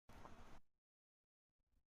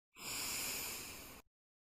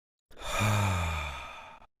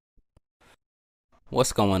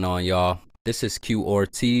What's going on, y'all? This is Q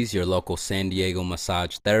Ortiz, your local San Diego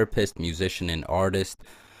massage therapist, musician, and artist.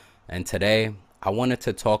 And today I wanted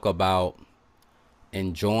to talk about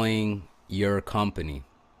enjoying your company,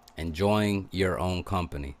 enjoying your own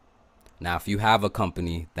company. Now, if you have a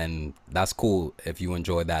company, then that's cool if you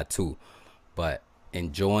enjoy that too. But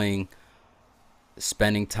enjoying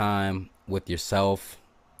spending time with yourself.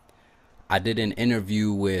 I did an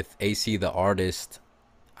interview with AC the artist,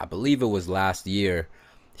 I believe it was last year.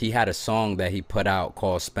 He had a song that he put out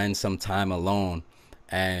called Spend Some Time Alone.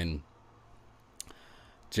 And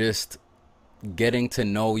just getting to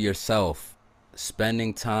know yourself,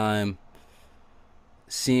 spending time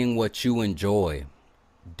seeing what you enjoy.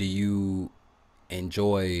 Do you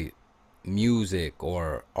enjoy music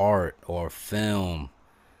or art or film,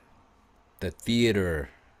 the theater,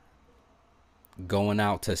 going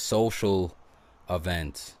out to social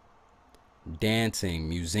events, dancing,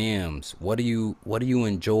 museums? What do you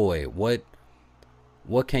enjoy? What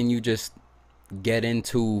can you just get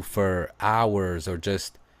into for hours, or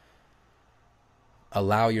just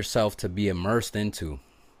allow yourself to be immersed into?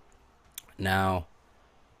 Now,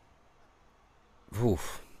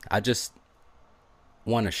 I just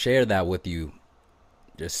want to share that with you.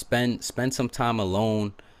 Just spend some time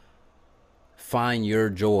alone. Find your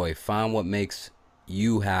joy. Find what makes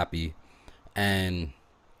you happy. And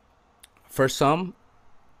for some,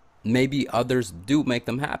 maybe others do make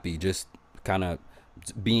them happy. Just kind of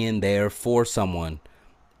being there for someone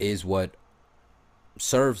is what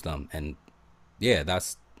serves them. And yeah,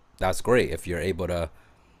 that's great if you're able to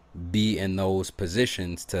be in those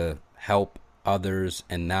positions to help others,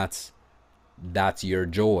 and that's your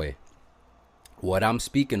joy. What I'm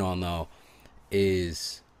speaking on though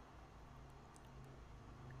is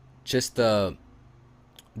just the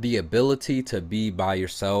ability to be by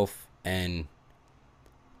yourself and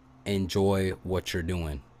enjoy what you're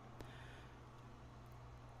doing.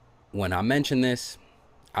 When I mention this,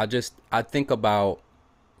 I think about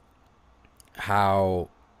how,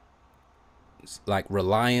 like,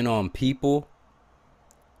 relying on people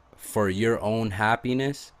for your own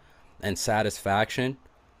happiness and satisfaction,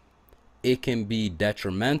 it can be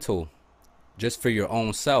detrimental just for your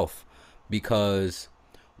own self. Because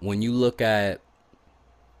when you look at,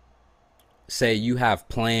 say you have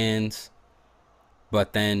plans,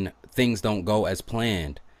 but then things don't go as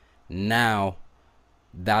planned, now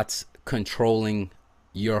that's controlling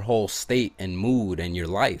your whole state and mood and your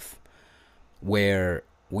life. Where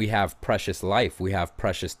we have precious life, we have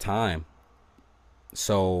precious time.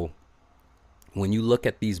 So when you look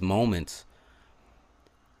at these moments,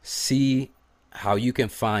 see how you can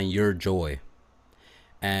find your joy.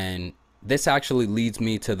 And this actually leads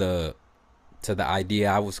me to the idea.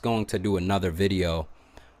 I was going to do another video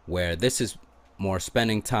where this is more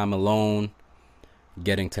spending time alone,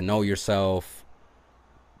 getting to know yourself,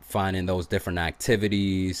 finding those different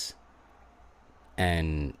activities,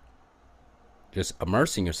 and just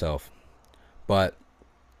immersing yourself. But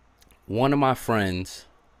one of my friends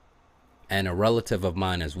and a relative of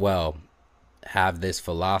mine as well have this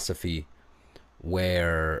philosophy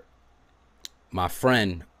where my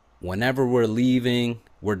friend, whenever we're leaving,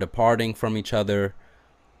 we're departing from each other,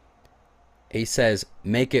 he says,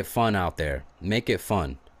 make it fun out there. Make it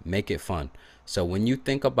fun. Make it fun. So when you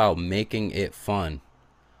think about making it fun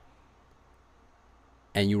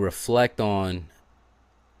and you reflect on,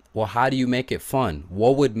 well, how do you make it fun?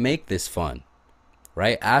 What would make this fun?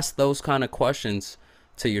 Right? Ask those kind of questions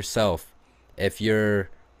to yourself. If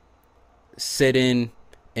you're sitting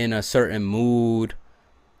in a certain mood,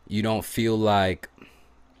 you don't feel like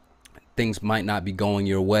things might not be going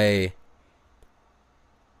your way,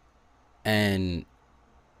 and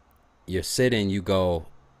you're sitting, you go,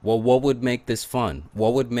 well, what would make this fun?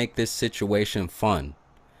 What would make this situation fun?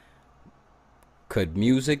 Could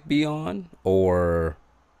music be on? Or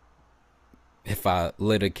if I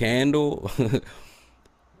lit a candle,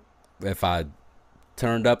 if I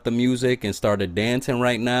turned up the music and started dancing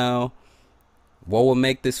right now, what would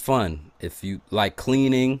make this fun? If you like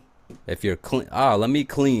cleaning, if you're clean, let me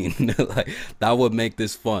clean. Like, that would make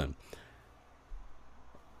this fun.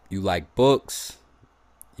 You like books,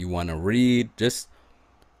 you want to read. Just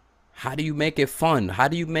how do you make it fun? How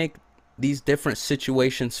do you make these different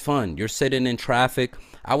situations fun? You're sitting in traffic.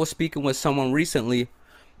 I was speaking with someone recently,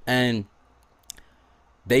 and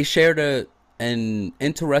they shared an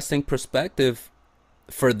interesting perspective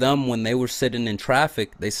for them when they were sitting in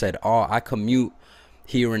traffic. They said, oh, I commute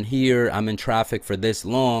here and here. I'm in traffic for this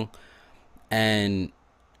long. And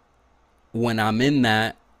when I'm in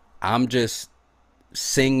that, I'm just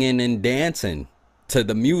singing and dancing to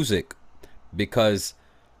the music, because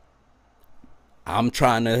I'm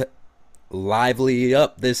trying to lively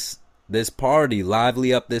up this party,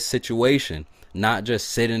 lively up this situation, not just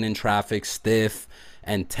sitting in traffic stiff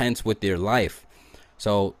and tense with your life.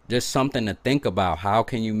 So just something to think about. How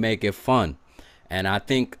can you make it fun? And I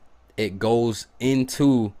think it goes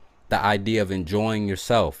into the idea of enjoying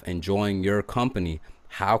yourself, enjoying your company.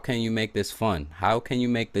 How can you make this fun? How can you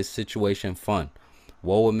make this situation fun?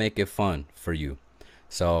 What would make it fun for you?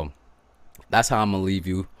 So that's how I'm gonna leave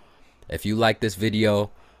you. If you like this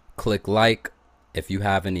video, click like. If you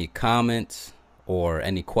have any comments or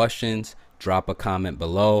any questions, drop a comment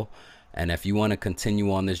below. And if you want to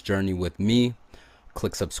continue on this journey with me,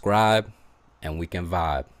 click subscribe and we can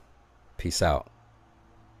vibe. Peace out.